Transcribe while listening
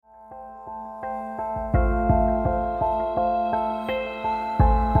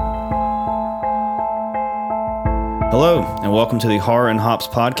Hello, and welcome to the Horror and Hops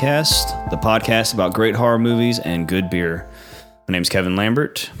podcast, the podcast about great horror movies and good beer. My name's Kevin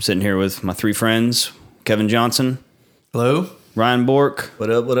Lambert. I'm sitting here with my three friends, Kevin Johnson. Hello. Ryan Bork. What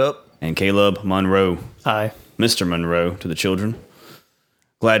up, what up? And Caleb Monroe. Hi. Mr. Monroe to the children.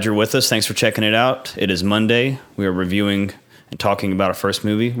 Glad you're with us. Thanks for checking it out. It is Monday. We are reviewing and talking about our first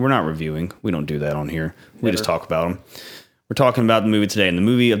movie. We're not reviewing. We don't do that on here. We just talk about them. We're talking about the movie today, and the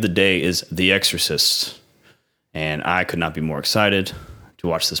movie of the day is The Exorcist. And I could not be more excited to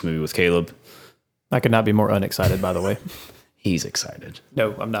watch this movie with Caleb. I could not be more unexcited, by the way. He's excited.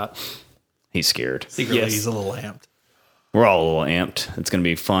 No, I'm not. He's scared. Secretly, Yes. he's a little amped. We're all a little amped. It's going to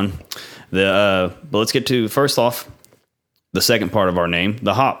be fun. But let's get to, first off, the second part of our name,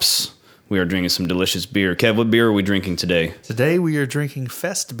 the hops. We are drinking some delicious beer. Kev, what beer are we drinking today? Today we are drinking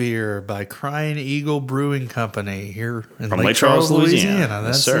Fest Beer by Crying Eagle Brewing Company here in From Lake Charles, Louisiana. Yes,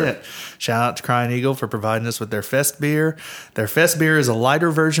 That's sir. it. Shout out to Crying Eagle for providing us with their Fest Beer. Their Fest Beer is a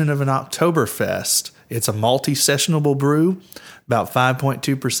lighter version of an Oktoberfest. It's a multi-sessionable brew, about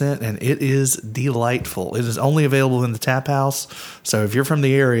 5.2%, and it is delightful. It is only available in the tap house, so if you're from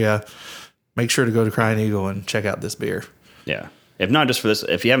the area, make sure to go to Crying Eagle and check out this beer. Yeah. If not just for this,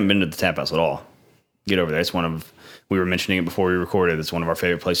 if you haven't been to the tap house at all, get over there. It's one of, we were mentioning it before we recorded, it's one of our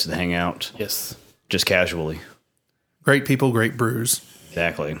favorite places to hang out. Yes. Just casually. Great people, great brews.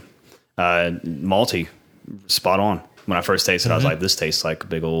 Exactly. Malty, spot on. When I first tasted it, I was like, this tastes like a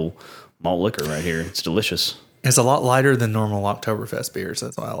big old malt liquor right here. It's delicious. It's a lot lighter than normal Oktoberfest beers.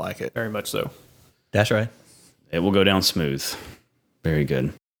 That's why I like it. Very much so. That's right. It will go down smooth. Very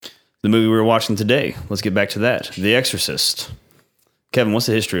good. The movie we were watching today, let's get back to that. The Exorcist. Kevin, what's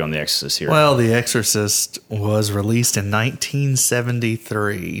the history on The Exorcist here? Well, The Exorcist was released in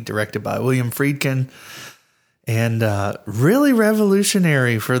 1973, directed by William Friedkin, and really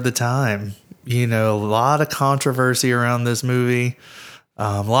revolutionary for the time. You know, a lot of controversy around this movie.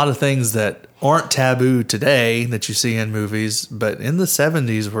 A lot of things that aren't taboo today that you see in movies, but in the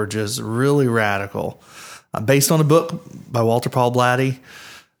 70s were just really radical. Based on a book by Walter Paul Blatty,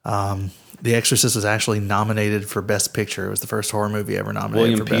 The Exorcist was actually nominated for Best Picture. It was the first horror movie ever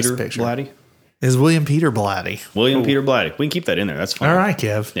nominated for Best Picture. Blatty? Is William Peter Blatty. William Peter Blatty. We can keep that in there. That's fine. All right,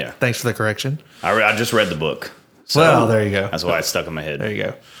 Kev. Yeah. Thanks for the correction. I just read the book. So Well, there you go. That's why it's stuck in my head. There you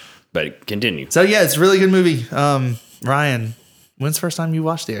go. But continue. So, yeah, it's a really good movie. Ryan, when's the first time you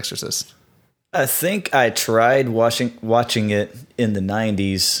watched The Exorcist? I think I tried watching it in the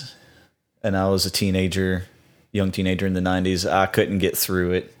 90s, and I was a young teenager in the 90s. I couldn't get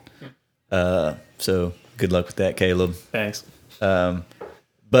through it. So good luck with that, Caleb. Thanks.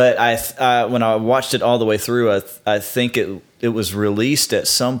 But I when I watched it all the way through, I think it was released at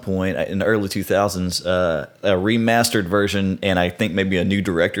some point in the early 2000s, a remastered version, and I think maybe a new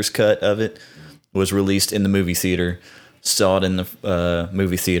director's cut of it was released in the movie theater. Saw it in the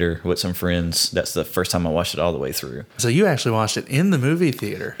movie theater with some friends. That's the first time I watched it all the way through. So, you actually watched it in the movie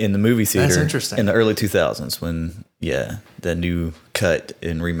theater. In the movie theater. That's interesting. In the early 2000s when, the new cut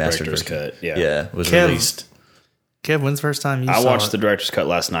and remastered Director's version. cut, yeah. Was Kev, released. Kev, when's the first time you saw it? I watched the director's cut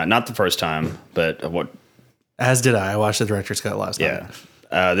last night. Not the first time, but what? As did I. I watched the director's cut last night.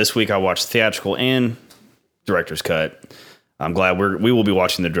 Yeah. This week I watched the theatrical and director's cut. I'm glad we will be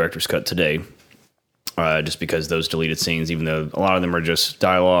watching the director's cut today. Just because those deleted scenes, even though a lot of them are just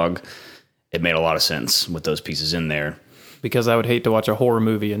dialogue, it made a lot of sense with those pieces in there. Because I would hate to watch a horror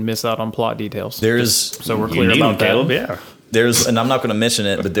movie and miss out on plot details. So we're clear about that. Caleb, yeah. And I'm not going to mention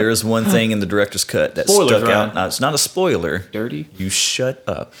it, but there is one thing in the director's cut that Spoilers, stuck Ryan. out. Now, it's not a spoiler. Dirty. You shut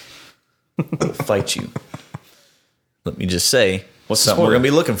up. I'll fight you. Let me just say, What's the something we're spoiler? going to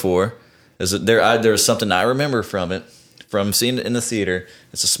be looking for is that there's something I remember from it, from seeing it in the theater.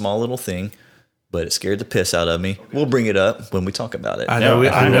 It's a small little thing, but it scared the piss out of me. We'll bring it up when we talk about it. I know we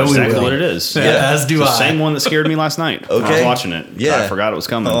exactly will. what it is. Yeah, as do It's I. the same one that scared me last night. When I was Okay. watching it. Yeah. I forgot it was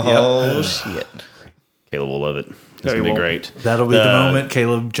coming. Oh, shit. Caleb will love it. It's No, he going to be won't. great. That'll be the moment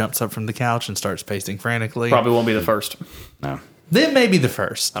Caleb jumps up from the couch and starts pacing frantically. Probably won't be the first. No. Then maybe the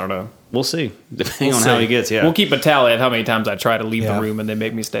first. I don't know. We'll see. Depending We'll on how see. he gets, yeah. We'll keep a tally of how many times I try to leave Yeah. the room and they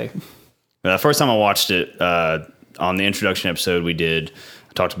make me stay. The first time I watched it, on the introduction episode we did,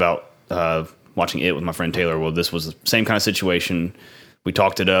 I talked about watching it with my friend Taylor. Well, this was the same kind of situation. We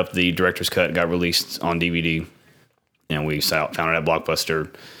talked it up. The director's cut got released on DVD, and we found it at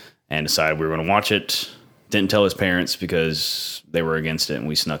Blockbuster and decided we were going to watch it. Didn't tell his parents because they were against it, and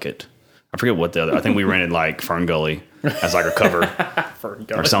we snuck it. I forget what the other. I think we rented like Fern Gully as like a cover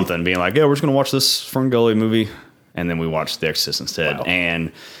or something, being like, "Yeah, we're just going to watch this Fern Gully movie," and then we watched The Exorcist instead. Wow.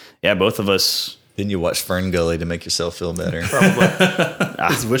 And yeah, both of us Then you watch Fern Gully to make yourself feel better.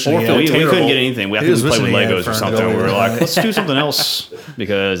 He's wishing Or he had we couldn't terrible- get anything. We had He to was play with wishing he had Legos or Fern something. Gully We were that like, night. let's do something else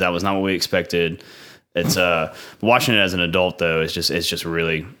because that was not what we expected. It's watching it as an adult though. It's just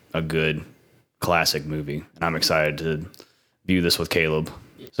really a good classic movie, and I'm excited to view this with Caleb.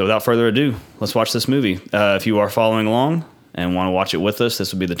 So without further ado, let's watch this movie. If you are following along and want to watch it with us,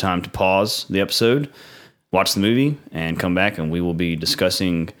 this would be the time to pause the episode, watch the movie, and come back, and we will be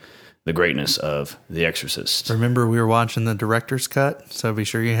discussing the greatness of The Exorcist. Remember, we were watching the director's cut, so be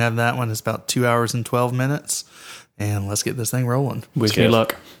sure you have that one. It's about 2 hours and 12 minutes, and let's get this thing rolling. Wish me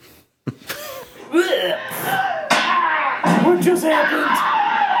luck. What just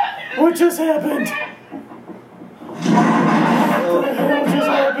happened? What just happened? What the hell just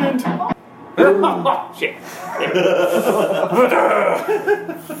happened? Oh, shit.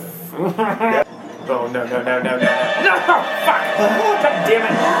 Oh, no. No, fuck! God damn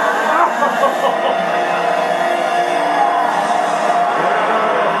it!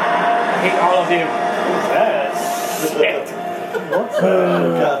 I hate all of you. Shit.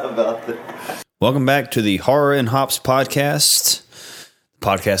 Welcome back to the Horror and Hops podcast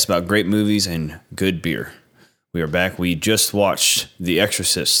about great movies and good beer. We are back. We just watched The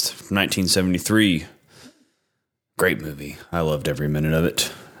Exorcist from 1973. Great movie. I loved every minute of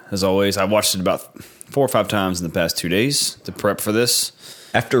it. As always, I watched it about 4 or 5 times in the past 2 days to prep for this.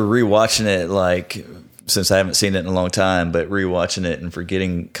 After rewatching it, like, since I haven't seen it in a long time, but rewatching it and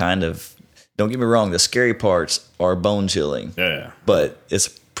forgetting kind of, don't get me wrong, the scary parts are bone chilling. Yeah. But it's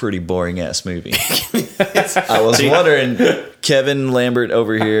a pretty boring ass movie. I was wondering, Kevin Lambert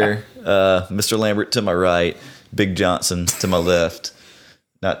over here, Mr. Lambert to my right, Big Johnson to my left,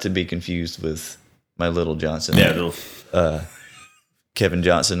 not to be confused with my little Johnson. Yeah, little. Kevin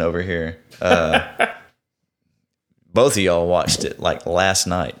Johnson over here. Both of y'all watched it like last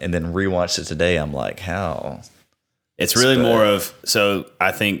night and then rewatched it today. I'm like, how? It's really more of, so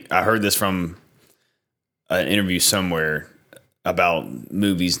I think I heard this from an interview somewhere about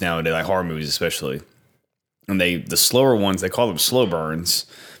movies nowadays, like horror movies especially. And the slower ones, they call them slow burns,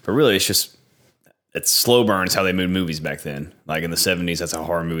 but really it's slow burns how they made movies back then. Like in the 70s, that's how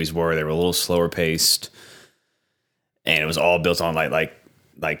horror movies were. They were a little slower paced, and it was all built on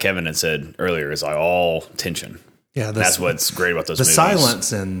like Kevin had said earlier, it's like all tension. Yeah, That's what's great about those the movies.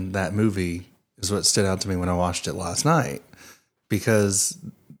 silence in that movie is what stood out to me when I watched it last night, because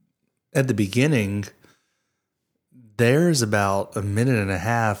at the beginning there's about a minute and a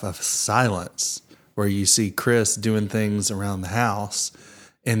half of silence where you see Chris doing things around the house,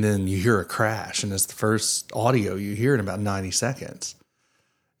 and then you hear a crash, and it's the first audio you hear in about 90 seconds.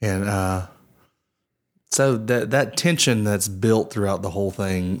 And so that tension that's built throughout the whole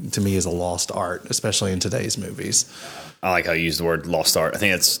thing to me is a lost art, especially in today's movies. I like how you use the word lost art. I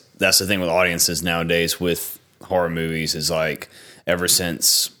think that's the thing with audiences nowadays with horror movies is like ever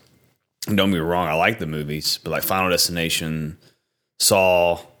since, don't get me wrong, I like the movies, but like Final Destination,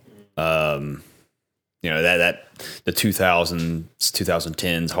 Saw, that the 2000s,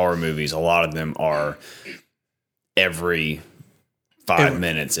 2010s horror movies, a lot of them are every 5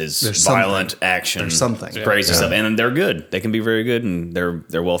 minutes is violent action. There's something. Crazy stuff. And they're good. They can be very good, and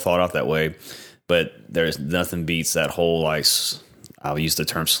they're well thought out that way. But there's nothing beats that whole, like, I'll use the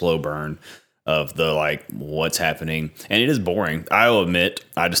term slow burn of the, like, what's happening. And it is boring. I'll admit,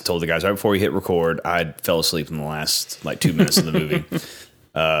 I just told the guys right before we hit record, I fell asleep in the last, like, 2 minutes of the movie.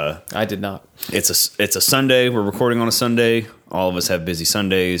 I did not. It's a Sunday. We're recording on a Sunday. All of us have busy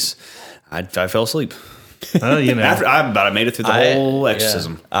Sundays. I fell asleep. After I made it through the whole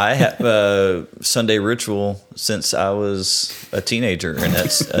exorcism. Yeah. I have a Sunday ritual since I was a teenager, and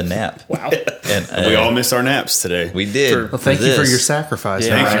that's a nap. Wow. And we all missed our naps today. we did. Well, thank you for your sacrifice.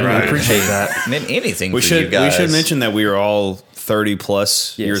 Yeah, man. thank you, I Ryan. appreciate that. Man, anything We for you should guys. mention that we are all 30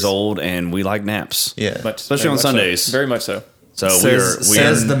 plus Yes. years old, and we like naps. Yeah. Especially Very on much so. Sundays. Very much so. So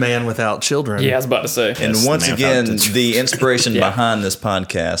Says the man without children. Yeah, I was about to say. And Yes, once the man again, without the the inspiration Yeah. behind this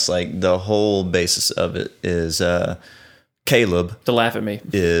podcast, like the whole basis of it is Caleb To laugh at me.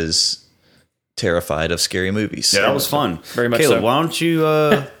 is terrified of scary movies. Yeah, that was fun. Very much Caleb, so. why don't you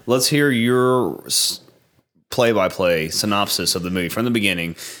let's hear your play-by-play synopsis of the movie from the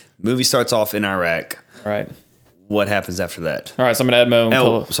beginning. Movie starts off in Iraq. All right. What happens after that? All right, so I'm going to add my own Oh,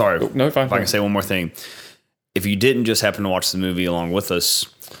 color. sorry. No, fine. If I can say one more thing. If you didn't just happen to watch the movie along with us,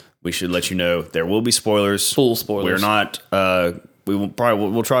 we should let you know there will be spoilers. Full spoilers. We're not.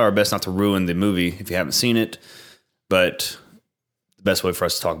 We'll try our best not to ruin the movie if you haven't seen it. But the best way for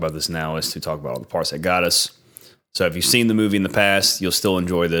us to talk about this now is to talk about all the parts that got us. So if you've seen the movie in the past, you'll still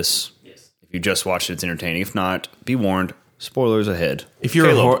enjoy this. Yes. If you just watched it, it's entertaining. If not, be warned. Spoilers ahead. If you're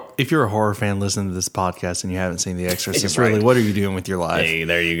Caleb. if you're a horror fan listening to this podcast and you haven't seen The Exorcist, Right. really, what are you doing with your life? Hey,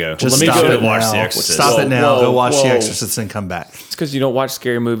 there you go. Just let me stop go it and watch now. The Exorcist. Stop it now. Whoa, Go watch whoa. The Exorcist and come back. It's because you don't watch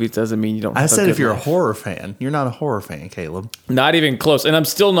scary movies doesn't mean you don't. I have a said if good you're a life. horror fan. You're not a horror fan, Caleb. Not even close, and I'm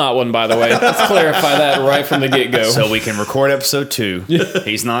still not one, by the way. Let's clarify that right from the get go. So we can record episode 2.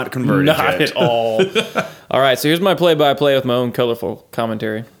 He's not converted Not yet. at all. All right, so here's my play-by-play with my own colorful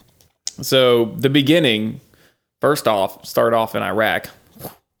commentary. So the beginning, first off, started off in Iraq.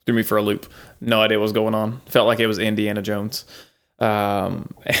 Threw me for a loop. No idea what was going on. Felt like it was Indiana Jones. Kind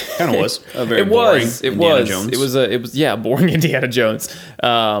of was. A very It boring was. It Indiana was. Jones. It was. Yeah, boring Indiana Jones.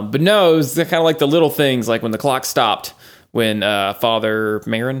 But no, it was kind of like the little things, like when the clock stopped. When Father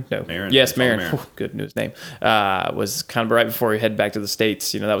Marin, Father Marin, Marin. good news name, was kind of right before he headed back to the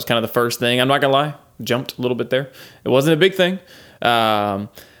States. That was kind of the first thing. I'm not gonna lie, jumped a little bit there. It wasn't a big thing, but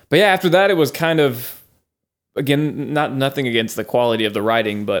yeah, after that, it was kind of, again, nothing against the quality of the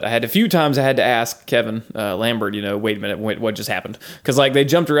writing, but I had a few times I had to ask Kevin Lambert, wait a minute, what just happened? Because like they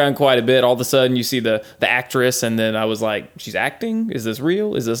jumped around quite a bit. All of a sudden, you see the actress, and then I was like, she's acting? Is this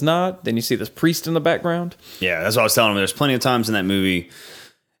real? Is this not? Then you see this priest in the background. Yeah, that's what I was telling him. There's plenty of times in that movie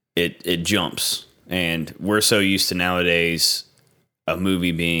it jumps, and we're so used to nowadays a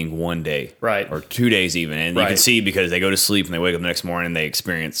movie being one day, Right. or 2 days even, and you Right. can see because they go to sleep and they wake up the next morning and they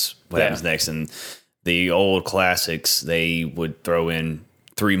experience what Yeah. happens next. And the old classics, they would throw in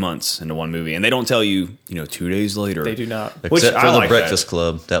 3 months into one movie, and they don't tell you, 2 days later. They do not. Which Except I for the like Breakfast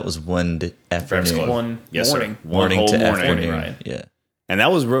Club. That was one Breakfast afternoon. Club. One Yes, sir. morning. One Morning whole to morning. afternoon. Right. Yeah. And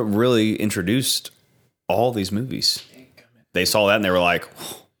that was what really introduced all these movies. They saw that and they were like,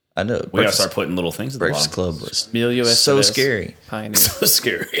 I know. we got to start putting little things at the Breakfast bottom. Club was Emilio so Estevez, scary. Pioneer. So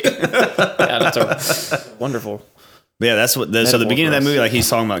scary. Yeah, that's wonderful. Yeah, that's what. So the Metaphor beginning of for that us. movie, like he's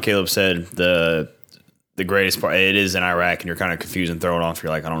talking about, Caleb said the greatest part. It is in Iraq, and you're kind of confused and thrown off.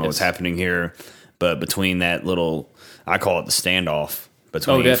 You're like, I don't know what's happening here. But between that little, I call it the standoff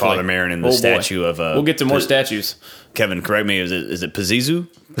between definitely. Father Marin and the Oh, boy. statue of. We'll get to more statues. Kevin, correct me. Is it Pazuzu?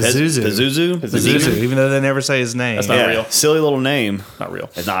 Pazuzu. Pazuzu. Pazuzu, even though they never say his name. That's not Yeah, real. silly little name. Not real.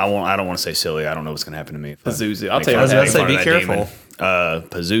 It's not. I don't want to say silly. I don't know what's going to happen to me. if I Pazuzu. I'll make tell you fun what of- I was about make to say, fun of be that demon.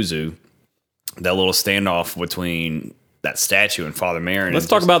 Pazuzu. That little standoff between that statue and Father Marin. Let's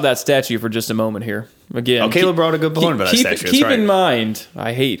talk about that statue for just a moment here. Again, Oh, Caleb brought a good point about that statue. That's Keep right. in mind,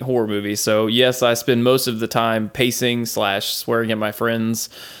 I hate horror movies. So, yes, I spend most of the time pacing / swearing at my friends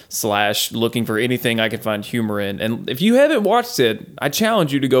 / looking for anything I can find humor in. And if you haven't watched it, I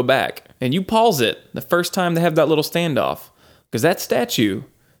challenge you to go back and you pause it the first time they have that little standoff. Because that statue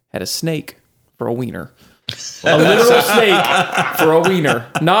had a snake for a wiener. A literal snake for a wiener.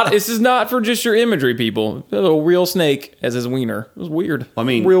 This is not for just your imagery, people. A little real snake as his wiener. It was weird. I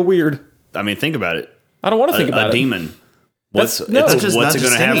mean- real weird. I mean, think about it. I don't want to think about A it. demon. What's That's- no. it's- Just what's not it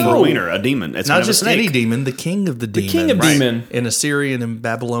going to just have any- for a No. wiener? A demon. It's Not gonna have a just any snake. demon, the king of the demons. king of demon. In Assyrian and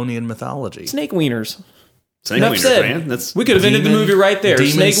Babylonian mythology. Snake wieners. Snake Enough wieners, said. man. That's We could have ended the Demon- movie right there.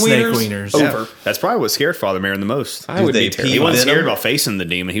 demon Snake snake wieners. wieners. Over. yeah. That's probably what scared Father Marin the most. I would they be pee terrified. He wasn't venom? scared about facing the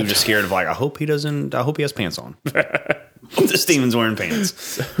demon. He was just scared of I hope he doesn't. I hope he has pants on. This demon's wearing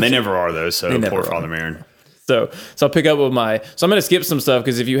pants. They never are though. So never poor are. Father Marin. So I'll pick up with So I'm going to skip some stuff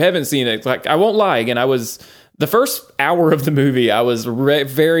because if you haven't seen it, like I won't lie. Again, the first hour of the movie, I was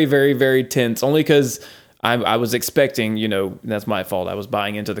very, very, very tense. Only because I was expecting, that's my fault. I was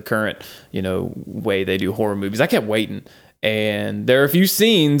buying into the current, way they do horror movies. I kept waiting. And there are a few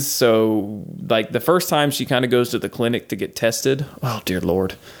scenes. So like the first time she kind of goes to the clinic to get tested. Oh, dear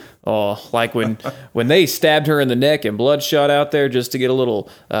Lord. Oh, like when they stabbed her in the neck and blood shot out there just to get a little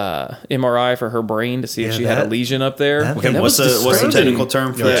MRI for her brain to see if Yeah, she had a that- lesion up there. that- Okay, That what's was the disturbing. technical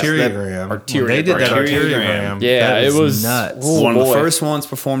term for that? Arteriogram. Arteriogram. When they did that Arteriogram. arteriogram. Yeah, that it was nuts. Oh, One of boy. the first ones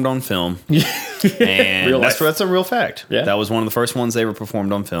performed on film, and Real that's life. that's a real fact. Yeah. That was one of the first ones they were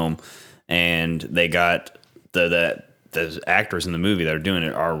performed on film, and they got the actors in the movie that are doing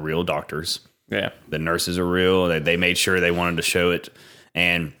it are real doctors. Yeah. The nurses are real. They made sure they wanted to show it,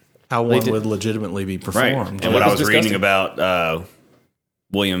 and How one did- would legitimately be right. performed. And what I was disgusting. reading about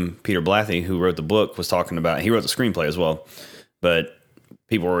William Peter Blatty, who wrote the book, was talking about. He wrote the screenplay as well, but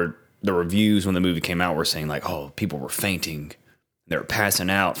the reviews when the movie came out were saying like, oh, people were fainting, they were passing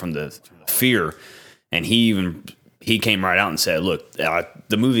out from the fear, and he came right out and said, look,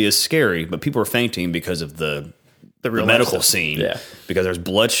 the movie is scary, but people are fainting because of the real medical life stuff. scene, Yeah. because there's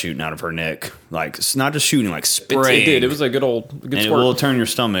blood shooting out of her neck, like it's not just shooting, like It spraying. did. It was a good and it squirt. will turn your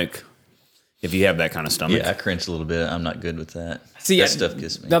stomach. if you have that kind of stomach. Yeah, I cringe a little bit. I'm not good with that. See, that stuff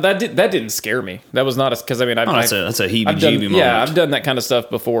gets me. Now that didn't scare me. That was not because I mean, That's a heebie-jeebie I've done, moment. yeah, I've done that kind of stuff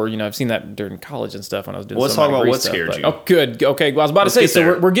before. You know, I've seen that during college and stuff when I was doing. Well, let's some talk about Grease what stuff, scared but- you. Oh, good. Okay, well, I was about to say. get So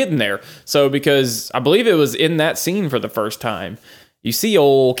there. we're getting there. So because I believe it was in that scene for the first time, you see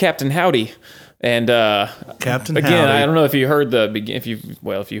old Captain Howdy. And Captain again, Howdy. I don't know if you heard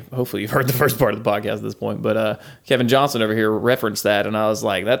hopefully you've heard the first part of the podcast at this point, but Kevin Johnson over here referenced that, and I was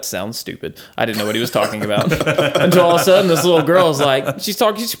like, that sounds stupid. I didn't know what he was talking about until all of a sudden this little girl is like, she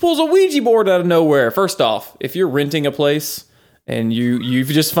pulls a Ouija board out of nowhere. First off, if you're renting a place and you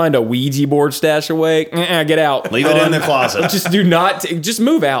just find a Ouija board stashed away, get out. Leave it in the closet. Just do not. Just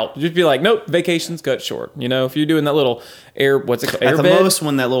move out. Just be like, nope. Vacation's cut short. You know, if you're doing that little what's it called? At the Airbed? most,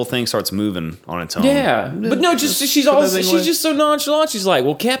 when that little thing starts moving on its own. Yeah, but no, just she's put that also thing she's away. just so nonchalant. She's like,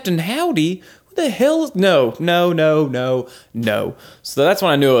 well, Captain Howdy, what the hell? No. So that's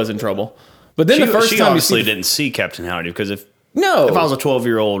when I knew I was in trouble. But then She, the first she time you obviously see, didn't see Captain Howdy, because if no, I was a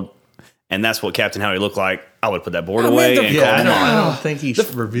 12-year-old and that's what Captain Howdy looked like, I would put that board I away meant the- and Yeah, call him on. I don't think he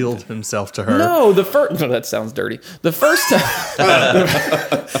revealed himself to her no, that sounds dirty. The first time,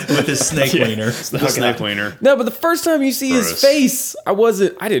 with his snake wiener. The snake wiener. no, but the first time you see his Gross. face,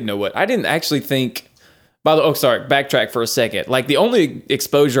 I didn't know what, I didn't actually think. Backtrack for a second. Like the only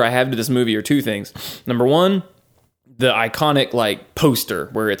exposure I have to this movie are two things. Number one, the iconic like poster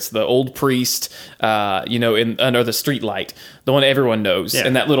where it's the old priest, under the street light, the one everyone knows, Yeah,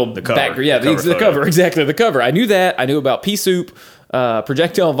 and that little the cover. background. Yeah, The cover the photo. cover, exactly the cover. I knew that. I knew about pea soup,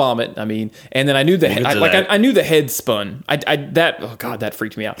 projectile vomit. I mean, and then I knew get to that. I knew the head spun. That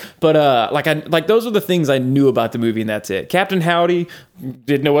freaked me out. But those are the things I knew about the movie, and that's it. Captain Howdy,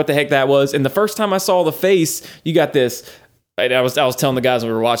 didn't know what the heck that was, and the first time I saw the face, you got this. And I was telling the guys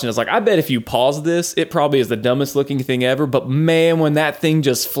when we were watching, I was like, I bet if you pause this, it probably is the dumbest looking thing ever. But man, when that thing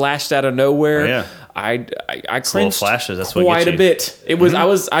just flashed out of nowhere, Oh, yeah. I little cringed flashes, that's what quite gets a you. bit. It was I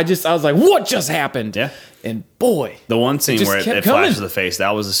was like, what just happened? Yeah. And boy, The one scene just where it kept flashes coming. the face,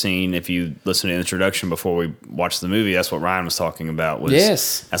 that was a scene, if you listen to the introduction before we watched the movie, that's what Ryan was talking about. Was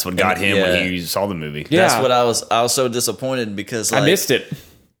Yes. That's what got him Yeah. when he saw the movie. Yeah. That's what I was so disappointed because I missed it.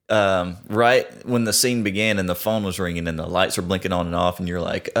 right when the scene began and the phone was ringing and the lights were blinking on and off, and you're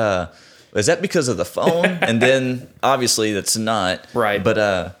like, is that because of the phone? And then obviously that's not Right.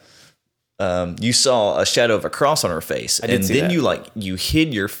 But you saw a shadow of a cross on her face, did and see then that. you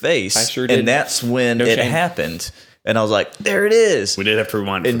hid your face. I sure did. And that's when No it shame. happened. And I was like, there it is. We did have to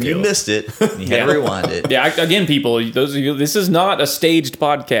rewind it And for you Caleb. missed it. You had to rewind it. Yeah, again, people, those of you, this is not a staged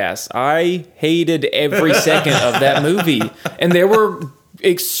podcast. I hated every second of that movie, and there were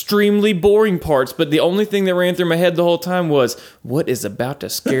extremely boring parts. But the only thing that ran through my head the whole time was, what is about to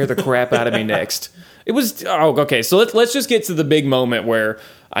scare the crap out of me next? It was okay. So let's just get to the big moment where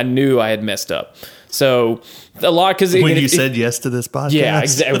I knew I had messed up. So a lot because When you said yes to this podcast? yeah,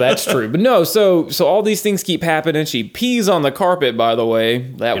 exactly. That's true. But no, so all these things keep happening. She pees on the carpet, by the way.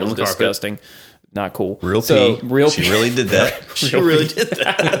 That was on the carpet. disgusting. Not cool. Real so, pee. Real She pee. really did that. She really did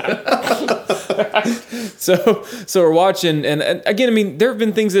that. So we're watching, and again, I mean, there have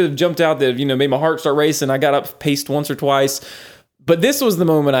been things that have jumped out that made my heart start racing. I got up, paced once or twice. But this was the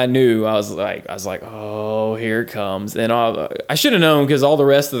moment I knew. I was like, oh, here it comes. And I should have known because all the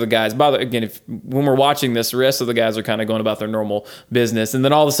rest of the guys, when we're watching this, the rest of the guys are kind of going about their normal business. And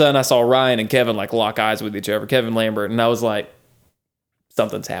then all of a sudden I saw Ryan and Kevin like lock eyes with each other, Kevin Lambert. And I was like,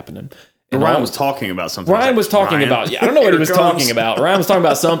 something's happening. And Ryan all- was talking about something. Ryan was talking Ryan, about, I don't know what he here was it comes. talking about. Ryan was talking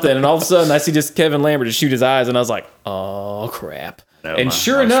about something. And all of a sudden I see just Kevin Lambert just shoot his eyes. And I was like, oh, crap. No, and I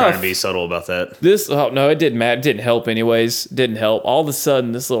sure was trying enough, to be subtle about that. it didn't matter. It didn't help anyways. Didn't help. All of a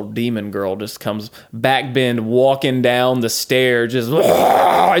sudden, this little demon girl just comes backbend walking down the stair, just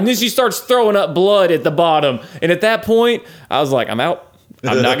and then she starts throwing up blood at the bottom. And at that point, I was like, I'm out.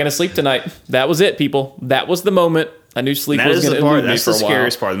 I'm not going to sleep tonight. That was it, people. That was the moment. I knew sleep That was is going the to part. elude me That's for the a while.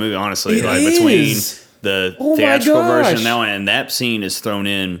 scariest part of the movie, honestly. It Like between is. the Oh my theatrical version gosh. and that one, and that scene is thrown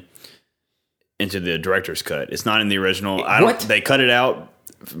into the director's cut. It's not in the original. What? They cut it out.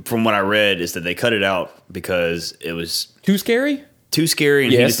 From what I read, is that they cut it out because it was Too scary? too scary,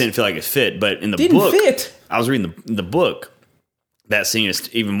 and he Yes. just didn't feel like it fit. But in the Didn't book, fit. I was reading the book. That scene is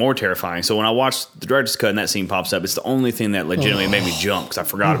even more terrifying. So when I watched the director's cut and that scene pops up, it's the only thing that legitimately made me jump because I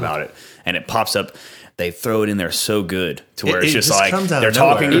forgot about it. And it pops up. They throw it in there so good to where It it's just just like comes out they're of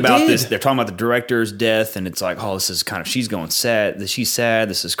talking nowhere. about It this. did. They're talking about the director's death, and it's like, oh, this is kind of she's going sad. She's sad.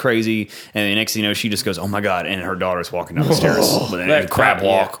 This is crazy. And the next thing you know, she just goes, oh my god! And her daughter's walking down the stairs with that a crab crap,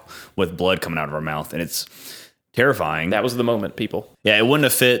 walk with blood coming out of her mouth, and it's terrifying. That was the moment, people. Yeah, it wouldn't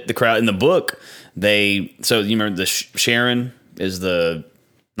have fit the crowd in the book. So you remember Sharon is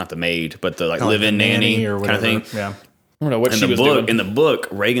not not the maid, but the Kinda live-in the nanny or kind whatever. of thing. Yeah. I don't know what In she the was book, doing. in the book,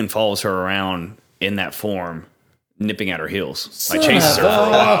 Reagan follows her around in that form, nipping at her heels, like Son chases her of for a a-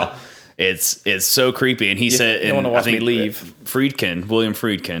 while. It's so creepy. And he said, you and wanna watch I think me leave. William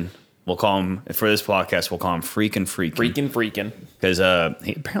Friedkin, we'll call him for this podcast. We'll call him Freakin' freaking. because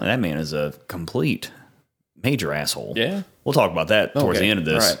apparently that man is a complete major asshole. Yeah. We'll talk about that towards Okay. the end of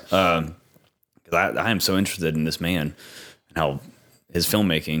this. All Because I am so interested in this man and how his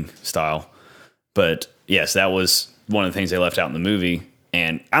filmmaking style. But yes, that was one of the things they left out in the movie.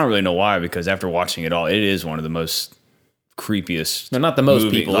 And I don't really know why, because after watching it all, it is one of the most creepiest. No, not the most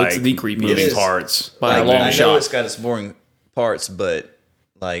movie- people. It's the creepiest. moving It is. parts. By a Like, long I know shot. it's got its boring parts, but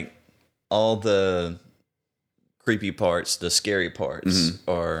like all the creepy parts, the scary parts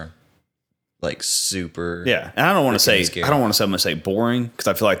are like super. Yeah, and I don't want to say scary. I don't want to say boring, because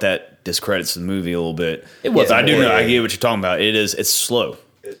I feel like that discredits the movie a little bit. It wasn't But I do know, I boring. get what you're talking about. It's slow,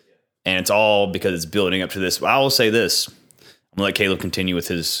 and it's all because it's building up to this. I will say this: I'm gonna let Caleb continue with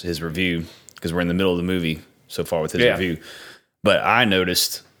his review, because we're in the middle of the movie so far with his Yeah. review. But I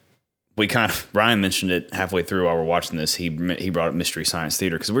noticed Ryan mentioned it halfway through while we're watching this. He brought up Mystery Science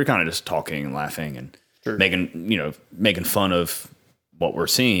Theater, because we're kind of just talking and laughing and making fun of what we're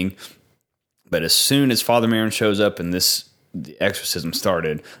seeing. But as soon as Father Merrin shows up and the exorcism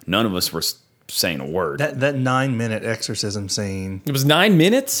started, none of us were saying a word. That 9-minute exorcism scene. It was 9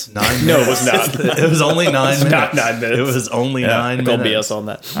 minutes? 9 No, it minutes. was not. It was only 9 minutes. not 9 minutes. It was only 9 Don't minutes. BS on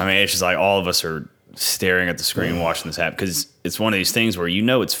that. I mean, it's just like all of us are staring at the screen watching this happen, because it's one of these things where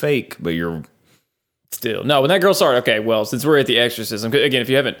it's fake, but you're Still, no. When that girl started, okay. Well, since we're at the exorcism, 'cause again, if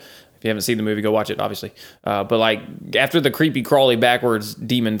you haven't seen the movie, go watch it. Obviously, but like after the creepy crawly backwards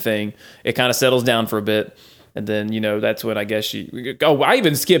demon thing, it kind of settles down for a bit, and then that's when I guess she. Oh, I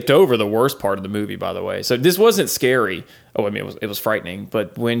even skipped over the worst part of the movie, by the way. So this wasn't scary. Oh, I mean, it was frightening.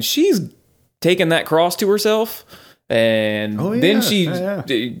 But when she's taking that cross to herself. And then she,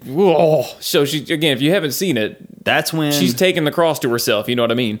 whoa. So she, again, if you haven't seen it, that's when she's taking the cross to herself. You know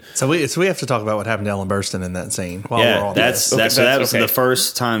what I mean? So we have to talk about what happened to Ellen Burstyn in that scene. While we're yeah, on that's this. that was okay. the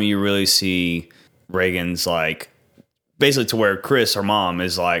first time you really see Reagan's basically to where Chris, her mom,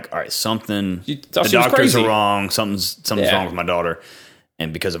 is like, all right, something. She The thought she was doctors crazy. are wrong. Something's Yeah. wrong with my daughter,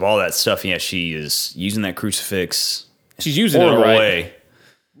 and because of all that stuff, yeah, she is using that crucifix She's using it horrible all right. way.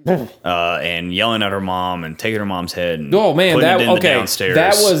 And yelling at her mom and taking her mom's head and Oh man, putting that it in the okay. downstairs.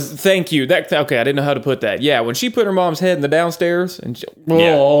 That was thank you. That okay. I didn't know how to put that. Yeah, when she put her mom's head in the downstairs, and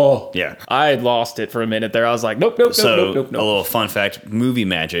Yeah. I had lost it for a minute there. I was like, nope. A Nope. little fun fact: movie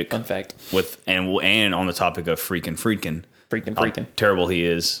magic. Fun fact. With and on the topic of freaking, Freaking. terrible he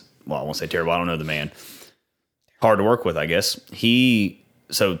is. Well, I won't say terrible. I don't know the man. Hard to work with, I guess.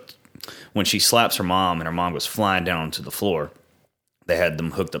 So when she slaps her mom and her mom goes flying down onto the floor, they had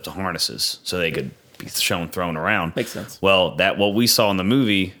them hooked up to harnesses so they could be shown thrown around. Makes sense. Well, what we saw in the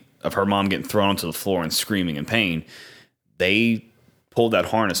movie of her mom getting thrown onto the floor and screaming in pain, they pulled that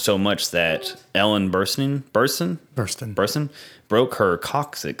harness so much that Ellen Burstyn broke her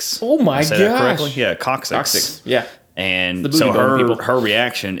coccyx. Oh my Did I say that gosh. correctly? Yeah, coccyx. Coccyx. Yeah. And The booty so bone people. her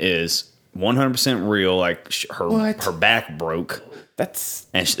reaction is 100% real. Like What? her back broke. That's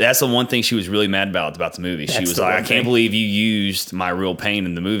That's the one thing she was really mad about the movie. She That's was the like, I one can't thing. believe you used my real pain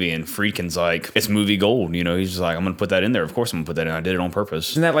in the movie. And Friedkin's like, it's movie gold. He's just like, I'm going to put that in there. Of course I'm going to put that in. I did it on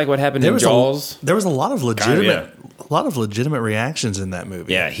purpose. isn't that like what happened There in was Jaws? there was a lot of legitimate, yeah. a lot of legitimate reactions in that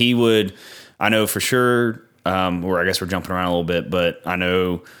movie. Yeah, he would. I know for sure, or I guess we're jumping around a little bit, but I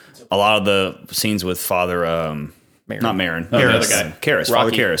know a lot of the scenes with Father, not Marin, the other guy, Karras, Father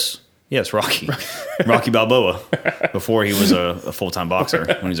Rocky. Karras. Yes, Rocky. Rocky Balboa, before he was a full-time boxer,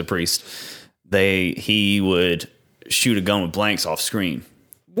 when he was a priest. He would shoot a gun with blanks off screen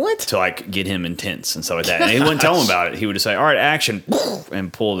What? to get him intense and stuff like that. And he wouldn't tell him about it. He would just say, all right, action,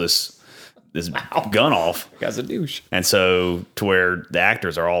 and pull this gun off. Guy's a douche. And so to where the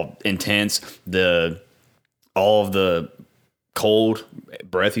actors are all intense, all of the cold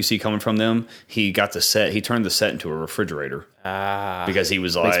breath you see coming from them, he turned the set into a refrigerator. Because he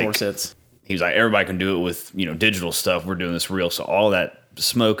was Makes like, more sense. he was like, everybody can do it with, digital stuff. We're doing this real. So all that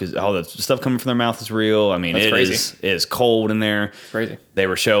smoke all the stuff coming from their mouth is real. I mean, That's it crazy. is cold in there. Crazy. They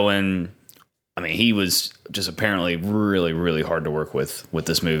were showing, he was just apparently really, really hard to work with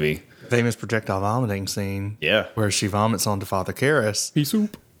this movie. Famous projectile vomiting scene. Yeah. Where she vomits onto Father Karras. Pea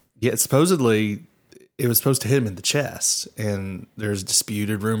soup. Yeah, supposedly it was supposed to hit him in the chest, and there's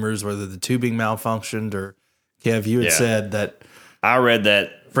disputed rumors whether the tubing malfunctioned or Kev, you had Yeah. said that I read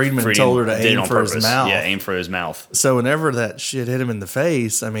that Friedman told her to did it aim on for his purpose. mouth. Yeah, aim for his mouth. So whenever that shit hit him in the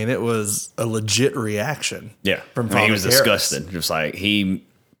face, it was a legit reaction. Yeah. From he Father was Karras. disgusted. Just like he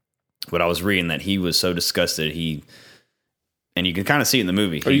But I was reading that he was so disgusted and you can kind of see it in the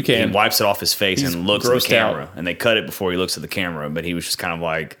movie. You can. He wipes it off his face He's and looks at the grossed camera. out. And they cut it before he looks at the camera. But he was just kind of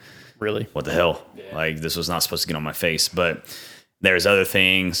like, Really? what the hell? Yeah. Like, this was not supposed to get on my face. But there's other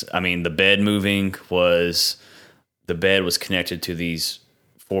things. I mean, the bed moving was connected to these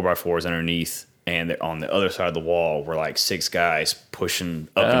 4x4s underneath. And on the other side of the wall were like 6 guys pushing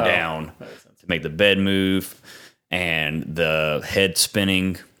up and down to make the bed move. And the head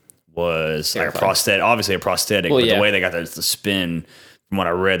spinning was like obviously a prosthetic, but the way they got the spin, from what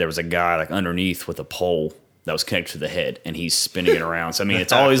I read, there was a guy like underneath with a pole that was connected to the head, and he's spinning it around. So I mean,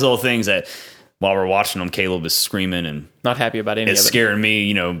 it's all these little things that while we're watching them, Caleb is screaming and Not happy about any of it. it's scaring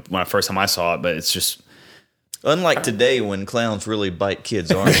me. When first time I saw it, but it's just Unlike today when clowns really bite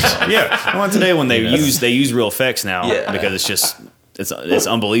kids' arms. yeah. Well, today when they use real effects now Yeah. because it's just it's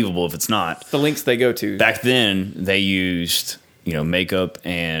unbelievable if it's not. The links they go to. Back then they used makeup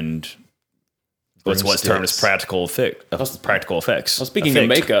and what's termed as practical effects. Well, speaking of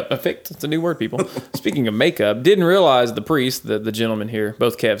makeup, effect, it's a new word, people. Speaking of makeup, didn't realize the priest, the gentleman here,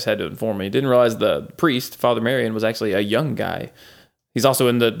 both Kevs had to inform me, didn't realize the priest, Father Marion, was actually a young guy. He's also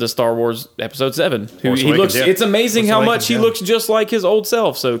in the Star Wars Episode 7. It's amazing how much he looks just like his old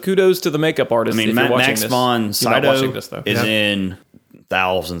self. So kudos to the makeup artist. I mean, Max von Sydow is in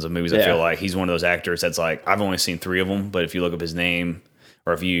thousands of movies. I feel like he's one of those actors that's like, I've only seen 3 of them, but if you look up his name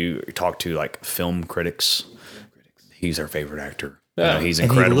or if you talk to like film critics, he's our favorite actor. Yeah. He's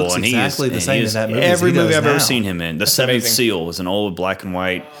incredible. He looks exactly the same in that movie. Every movie I've now. ever seen him in. The Seventh amazing. Seal is an old black and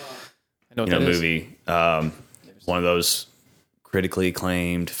white movie. One of those critically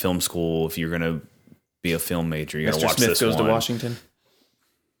acclaimed film school. If you're going to be a film major, you got to watch Smith this Goes one. to Washington.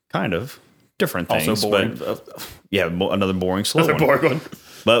 Kind of different things, Also boring. but another boring, slow one.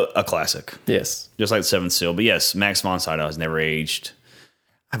 But a classic. Yes. Just like the Seventh Seal. But yes, Max von Sydow has never aged.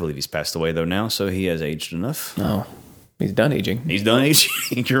 I believe he's passed away though now, so he has aged enough. No. He's done aging. He's done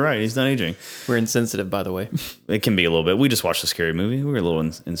aging. You're right. He's done aging. We're insensitive, by the way. It can be a little bit. We just watched a scary movie. We were a little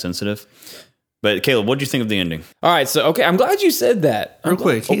insensitive. But Caleb, what did you think of the ending? All right, so I'm glad you said that. Real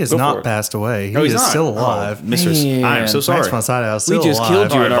quick, he has not passed away. He he's is not. still alive. Mr. I am so sorry. Max von Sydow is still We just alive.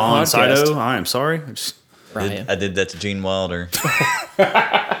 killed you in our Von podcast. Sydow, I am sorry. Ryan. I did that to Gene Wilder.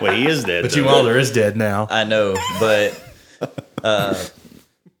 Well, he is dead. But Gene Wilder is dead now. I know, but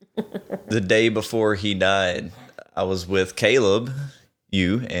the day before he died, I was with Caleb,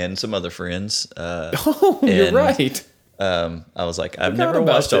 you, and some other friends. You're right. I was like, I've Forgot never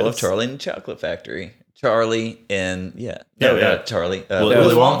about watched all this. of Charlie and the Chocolate Factory. Charlie and Charlie.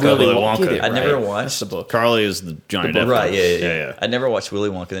 Willy Wonka. Willy Wonka. Get it I never right. watched That's the book. Charlie is the Johnny Depp. Right, one. yeah. I never watched Willy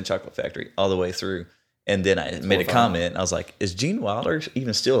Wonka and the Chocolate Factory all the way through. And then I made a comment. And I was like, is Gene Wilder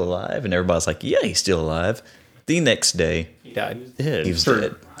even still alive? And everybody's like, yeah, he's still alive. The next day, He died. he was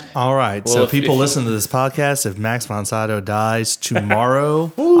dead. All right. Well, So if people you- listen to this podcast. If Max von Sydow dies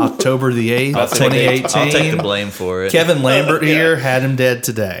tomorrow, October the 8th, I'll take 2018, the blame for it. Kevin Lambert here had him dead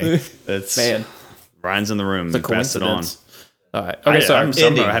today. It's Man. Ryan's in the room. It's a He passed it on. coincidence. All right. Okay, so I'm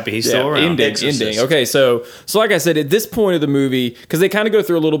happy he's still around. Ending. Okay, so like I said, at this point of the movie, because they kind of go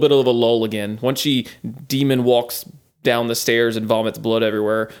through a little bit of a lull again. Once demon walks down the stairs and vomits blood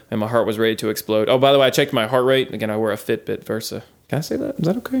everywhere, and my heart was ready to explode. Oh, by the way, I checked my heart rate. Again, I wear a Fitbit Versa. Can I say that? Is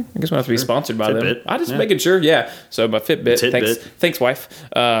that okay? I guess we have to be sponsored by them. Fitbit. I just making sure. Yeah. So my Fitbit. Thanks, wife.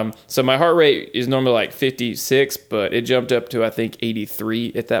 So my heart rate is normally like 56, but it jumped up to I think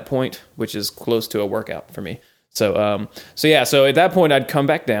 83 at that point, which is close to a workout for me. So at that point I'd come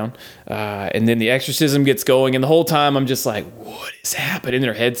back down, and then the exorcism gets going, and the whole time I'm just like, what is happening? And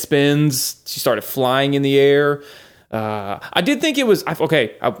her head spins. She started flying in the air. I did think it was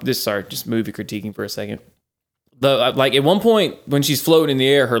just movie critiquing for a second. Like at one point when she's floating in the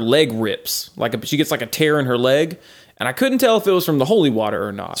air, her leg rips. She gets like a tear in her leg, and I couldn't tell if it was from the holy water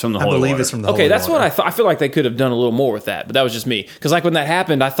or not. It's from the I holy believe water. it's from the Okay, holy that's water. what I thought. I feel like they could have done a little more with that, but that was just me. Because like when that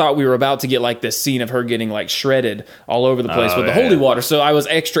happened, I thought we were about to get like this scene of her getting like shredded all over the place with the holy water. So I was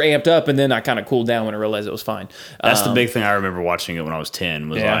extra amped up, and then I kind of cooled down when I realized it was fine. That's the big thing I remember watching it when I was 10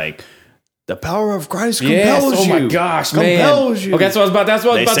 was Yeah. like, the power of Christ Yes. compels you. Oh my gosh, compels man. you. Okay, that's what I was about. That's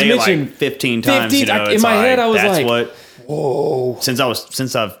what I was They about say to it mention. like 15 times. 15, in in my head, I was that's like, what, whoa. Since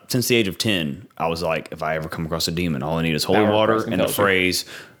the age of 10, I was like, if I ever come across a demon, all I need is holy Power of water Christ and the compels you. phrase,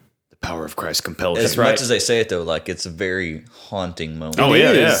 the power of Christ compels you. As much as they say it, though, like it's a very haunting moment. Oh,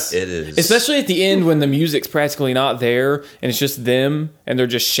 yeah, yeah. It is. Especially at the end when the music's practically not there and it's just them and they're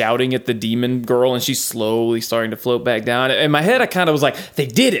just shouting at the demon girl and she's slowly starting to float back down. In my head, I kind of was like, they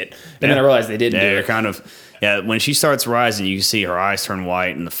did it. And then I realized they didn't do they're it. kind of, when she starts rising, you can see her eyes turn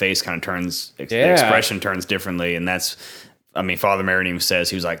white and the face kind of turns, the Yeah. expression turns differently. And that's, I mean, Father Merrin even says,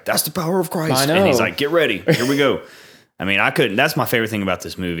 he was like, that's the power of Christ. I know. And he's like, get ready. Here we go. I mean, that's my favorite thing about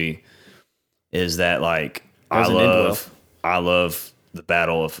this movie is that like, I love the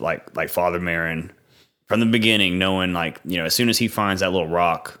battle of like Father Merrin from the beginning, knowing like, you know, as soon as he finds that little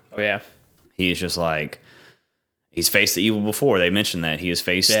rock, Oh yeah. he is just like, he's faced the evil before. They mentioned that he has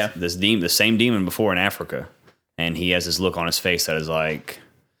faced this demon, the same demon before in Africa. And he has this look on his face that is like,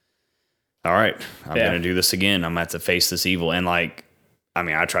 all right, I'm going to do this again. I'm going to have to face this evil. And like, I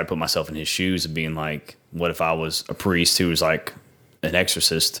mean, I try to put myself in his shoes of being like, what if I was a priest who was like an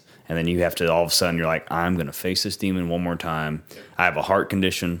exorcist? And then you have to, all of a sudden, you're like, I'm going to face this demon one more time. I have a heart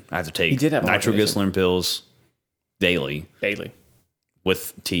condition. I have to take nitroglycerin pills daily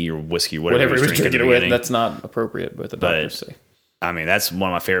with tea or whiskey, whatever he was drinking drinking it with. That's not appropriate, but the doctors say. I mean, that's one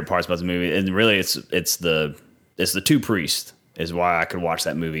of my favorite parts about the movie. And really, it's the two priests is why I could watch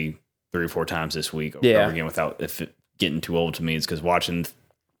that movie 3 or 4 times this week over and over again without it getting too old to me. It's because watching,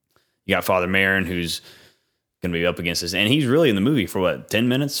 you got Father Merrin, who's going to be up against this, and he's really in the movie for what, 10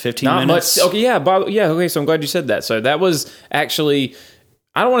 minutes, 15 minutes? Not much. Okay, okay, so I'm glad you said that. So that was actually,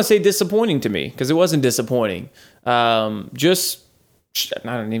 I don't want to say disappointing to me, because it wasn't disappointing. Just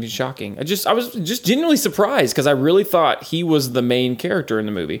not even shocking. I was just genuinely surprised, because I really thought he was the main character in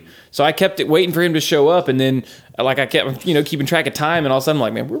the movie. So I kept waiting for him to show up, and then like I kept keeping track of time, and all of a sudden I'm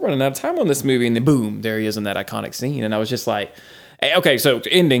like, man, we're running out of time on this movie, and then boom, there he is in that iconic scene, and I was just like, okay, so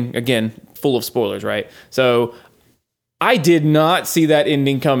ending again, full of spoilers, right? So I did not see that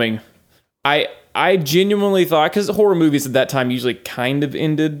ending coming. I genuinely thought, because horror movies at that time usually kind of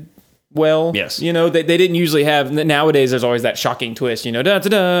ended well. Yes. They didn't usually have, nowadays there's always that shocking twist,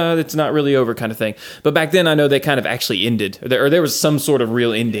 da-da-da, it's not really over kind of thing. But back then I know they kind of actually ended, or there was some sort of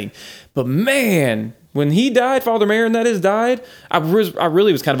real ending. But man, when he died, Father Merrin, that is, died, I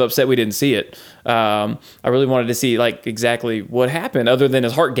really was kind of upset we didn't see it. I really wanted to see like exactly what happened, other than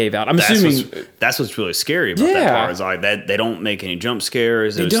his heart gave out. That's what's really scary about that part. Is like that they don't make any jump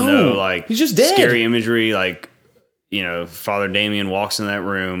scares. There's no like he's just dead. Scary imagery. Like, Father Damien walks in that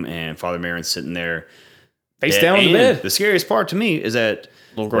room and Father Merrin's sitting there face down on the bed. The scariest part to me is that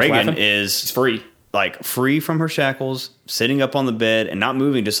Reagan is free. Like free from her shackles, sitting up on the bed and not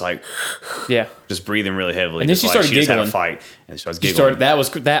moving, just like just breathing really heavily. And then she started giggling. Just had a fight, and she starts giggling. That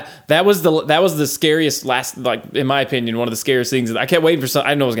was the scariest like, in my opinion, one of the scariest things. I kept waiting for something.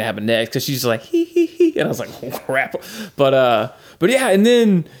 I didn't know what was gonna happen next, because she's like hee hee hee, and I was like, oh crap. But yeah, and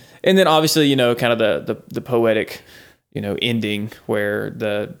then obviously kind of the poetic ending, where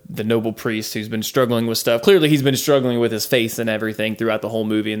the noble priest who's been struggling with stuff. Clearly he's been struggling with his faith and everything throughout the whole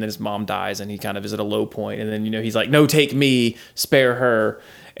movie. And then his mom dies and he kind of is at a low point. And then, he's like, no, take me, spare her.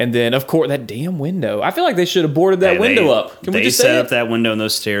 And then, of course, that damn window. I feel like they should have boarded that window up. Can we just say set up that window and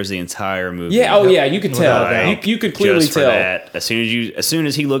those stairs the entire movie? Yeah. Oh, yeah. You could tell. You could clearly tell. That, as soon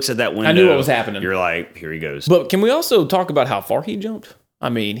as he looks at that window, I knew what was happening. You're like, here he goes. But can we also talk about how far he jumped? I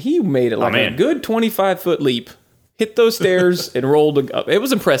mean, he made it like a good 25-foot leap. Hit those stairs and rolled up. It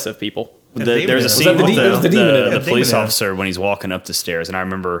was impressive, people. There's a scene with the police officer when he's walking up the stairs, and I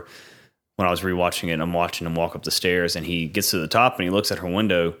remember when I was rewatching it, I'm watching him walk up the stairs, and he gets to the top and he looks at her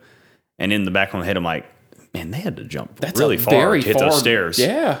window, and in the back of my head, I'm like, man, they had to jump really far to hit those stairs.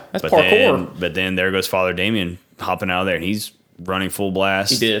 Yeah, that's parkour. But then there goes Father Damien hopping out of there, and he's running full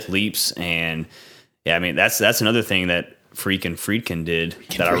blast. He did. Leaps, and I mean that's another thing that Friedkin did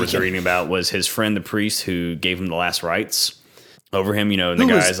that I was reading about, was his friend the priest who gave him the last rites over him, and the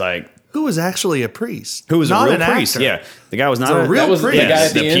guy's like, who was actually a priest, who was not a real priest. Actor. Yeah, the guy was not a real priest. The guy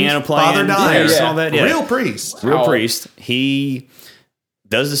at the piano playing, Father dies, and all that. Yeah. Real priest. He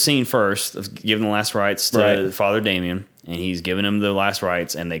does the scene first of giving the last rites to Father Damien, and he's giving him the last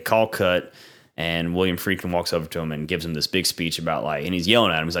rites, and they call cut. And William Friedkin walks over to him and gives him this big speech about and he's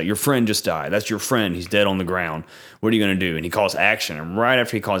yelling at him. He's like, your friend just died. That's your friend. He's dead on the ground. What are you going to do? And he calls action. And right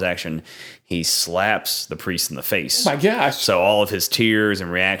after he calls action, he slaps the priest in the face. Oh my gosh. So all of his tears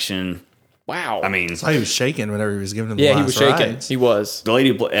and reaction. Wow. I mean, he was shaking whenever he was giving him the last he was shaking. rites. He was. The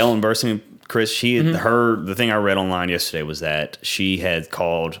lady, Ellen Burstyn, Chris, the thing I read online yesterday was that she had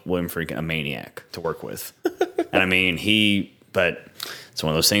called William Friedkin a maniac to work with. And I mean, but it's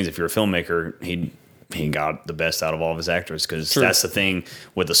one of those things. If you're a filmmaker, he got the best out of all of his actors, because that's the thing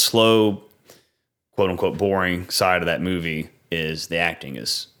with the slow, quote unquote, boring side of that movie, is the acting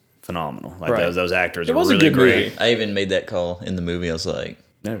is phenomenal. Like those actors are really great. Movie. I even made that call in the movie. I was like,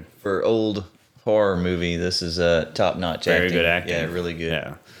 for old horror movie, this is top notch. Very good acting. Yeah, really good.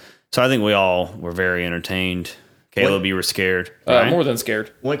 Yeah. So I think we all were very entertained. Caleb, you were scared. More than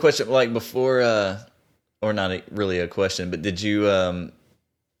scared. One question, like before, or not really a question, but did you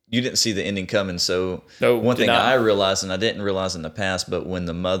you didn't see the ending coming. So No, one did thing not. I realized, and I didn't realize in the past, but when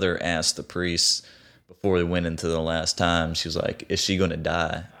the mother asked the priest before they went into the last time, she was like, "Is she going to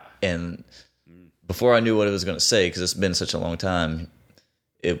die?" And before I knew what it was going to say, because it's been such a long time,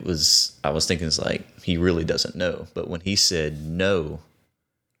 I was thinking, it's like, he really doesn't know. But when he said no,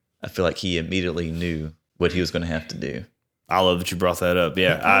 I feel like he immediately knew what he was going to have to do. I love that you brought that up.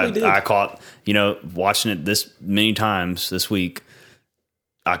 Yeah, I caught, watching it this many times this week,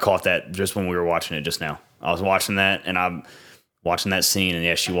 I caught that just when we were watching it just now. I was watching that, and I'm watching that scene,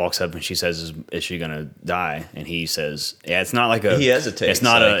 and she walks up and she says, "Is she gonna die?" And he says, "Yeah, it's not like a." He hesitates. It's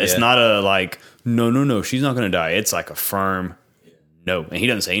not it's not a like no, she's not gonna die. It's like a firm no, and he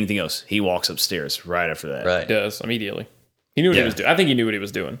doesn't say anything else. He walks upstairs right after that. Right. He does immediately. He knew what he was doing. I think he knew what he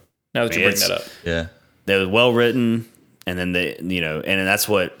was doing. Now that you bring that up, Yeah. They was well written, and then and that's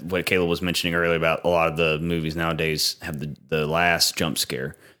what Caleb was mentioning earlier about a lot of the movies nowadays have the last jump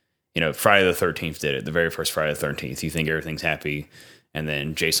scare. Friday the 13th did it. The very first Friday the 13th, you think everything's happy, and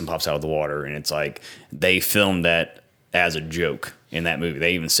then Jason pops out of the water, and it's like they filmed that as a joke in that movie.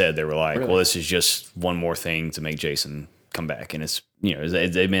 They even said, they were like, "Well, this is just one more thing to make Jason come back," and it's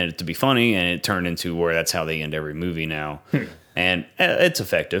they meant it to be funny, and it turned into where that's how they end every movie now. And it's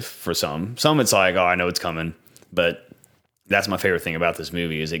effective for some. Some it's like, oh, I know it's coming, but that's my favorite thing about this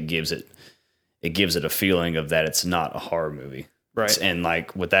movie is it gives it a feeling of that it's not a horror movie. right? And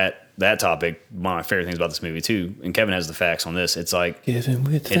like with that topic, one of my favorite things about this movie too, and Kevin has the facts on this, it's like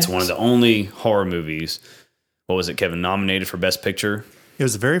it's one of the only horror movies. What was it, Kevin, nominated for Best Picture? It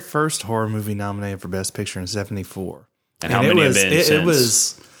was the very first horror movie nominated for Best Picture in '74. And how many have been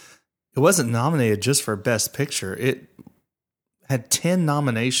since? It wasn't nominated just for Best Picture. It had 10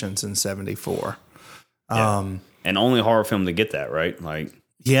 nominations in '74. Yeah. And only horror film to get that, right? Like,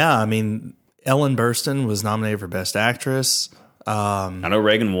 Yeah, I mean, Ellen Burstyn was nominated for Best Actress. I know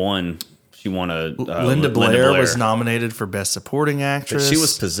Reagan won. She won a Linda Blair was nominated for Best Supporting Actress. But she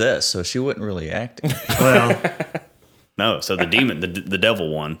was possessed, so she wasn't really acting. well, No, so the demon, the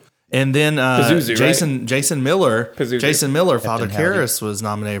devil won. and then Pazuzu, Jason Miller, Pazuzu. Jason Miller, Father Howdy. Karras was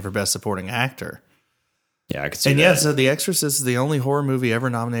nominated for Best Supporting Actor. Yeah, I could see And that. yeah, so The Exorcist is the only horror movie ever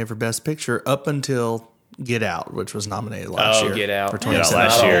nominated for Best Picture up until Get Out, which was nominated last year. Get Out. For Get Out 2017.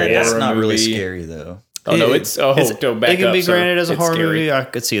 last year. horror That's not really movie. scary, though. Oh no, It- it's it back can up, be sir. granted as a It's horror scary. movie. I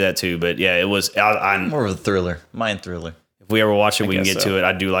could see that too, but yeah, it was. More of a thriller. Mind thriller. If we ever watch it, we can guess get so. to it.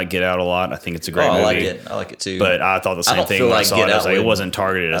 I do like Get Out a lot. I think it's a great Oh, movie. I like it. I like it too. But I thought the same don't thing feel when I like saw Get it. I was Out like, it would- wasn't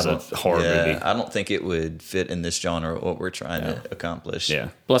targeted as a horror movie. I don't think it would fit in this genre of what we're trying to accomplish. Yeah.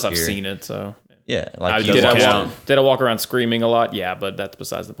 Plus, I've Here. seen it, so Yeah. Like does did I walk walk, out. did I walk around screaming a lot? Yeah, but that's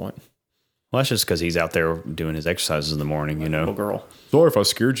besides the point. Well, that's just because he's out there doing his exercises in the morning, Little girl. Sorry if I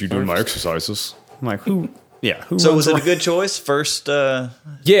scared you doing my exercises. I'm like, who? Yeah. Who So runs was it a around- good choice? First,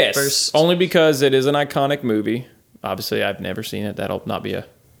 Yes, First- only because it is an iconic movie. Obviously, I've never seen it. That'll be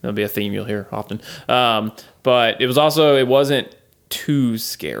a theme you'll hear often. But it wasn't too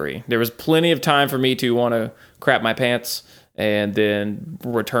scary. There was plenty of time for me to want to crap my pants and then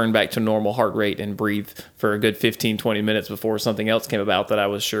return back to normal heart rate and breathe for a good 15, 20 minutes before something else came about that I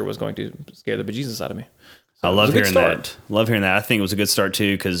was sure was going to scare the bejesus out of me. I love it was a hearing good that. Love hearing that. I think it was a good start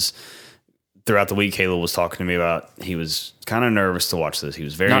too, because throughout the week, Caleb was talking to me about he was kind of nervous to watch this. He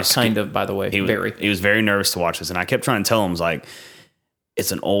was very Not kind of, by the way, very. He was very nervous to watch this, and I kept trying to tell him, like,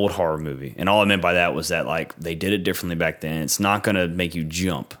 it's an old horror movie, and all I meant by that was that like they did it differently back then. It's not going to make you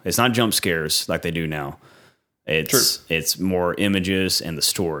jump. It's not jump scares like they do now. It's more images and the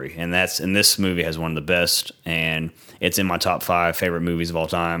story, and this movie has one of the best, and it's in my top 5 favorite movies of all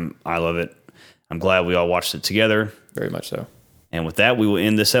time. I love it. I'm glad we all watched it together. Very much so. And with that, we will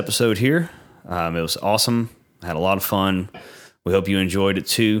end this episode here. It was awesome. I had a lot of fun. We hope you enjoyed it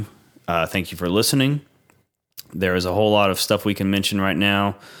too. Thank you for listening. There is a whole lot of stuff we can mention right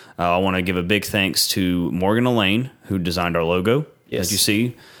now. I want to give a big thanks to Morgan Elaine, who designed our logo, as you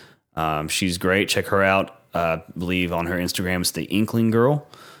see. She's great. Check her out. I believe on her Instagram, it's the Inkling Girl.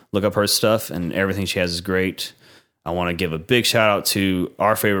 Look up her stuff, and everything she has is great. I want to give a big shout out to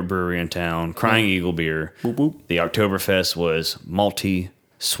our favorite brewery in town, Crying Eagle Beer. Boop, boop. The Oktoberfest was malty,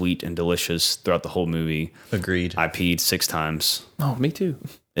 sweet, and delicious throughout the whole movie. agreed. I peed 6 times. Oh, me too.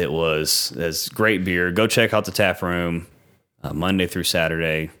 It's great beer. Go check out the tap room Monday through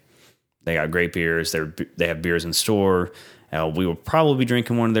Saturday. They got great beers. They have beers in store. We will probably be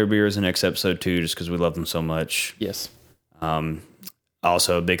drinking one of their beers in the next episode too, just because we love them so much. Yes.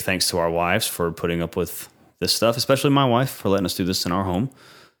 Also, a big thanks to our wives for putting up with this stuff, especially my wife for letting us do this in our home.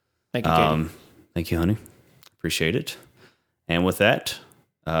 Thank you, Katie. Thank you, honey. Appreciate it. And with that,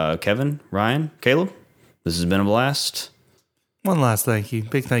 Kevin, Ryan, Caleb, this has been a blast. One last thank you.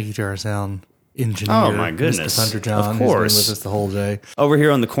 Big thank you to our sound engineer. Oh, my goodness. Mr. Thunder John. Of course. Who's been with us the whole day. Over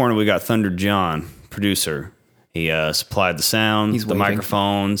here on the corner, we got Thunder John, producer. He supplied the sound, He's the waving.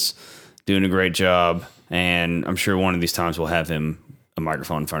 microphones, doing a great job. And I'm sure one of these times we'll have him a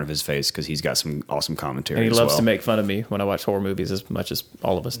microphone in front of his face because he's got some awesome commentary. And he as loves well. to make fun of me when I watch horror movies as much as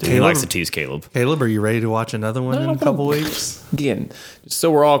all of us do. He Caleb? likes to tease Caleb. Caleb, are you ready to watch another one in a couple weeks? Again,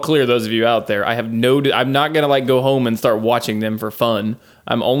 so we're all clear, those of you out there, I'm not going to like go home and start watching them for fun.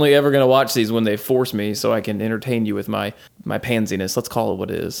 I'm only ever going to watch these when they force me so I can entertain you with my pansiness. Let's call it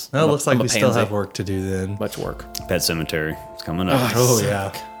what it is. Well, it looks like I'm a we still pansy. have work to do then. Much work. Pet Cemetery. It's coming up. Oh,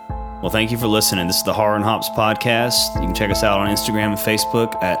 yeah. Well, thank you for listening. This is the Horror and Hops podcast. You can check us out on Instagram and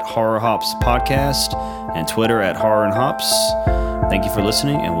Facebook at Horror Hops Podcast and Twitter at Horror and Hops. Thank you for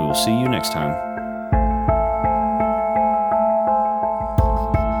listening, and we will see you next time.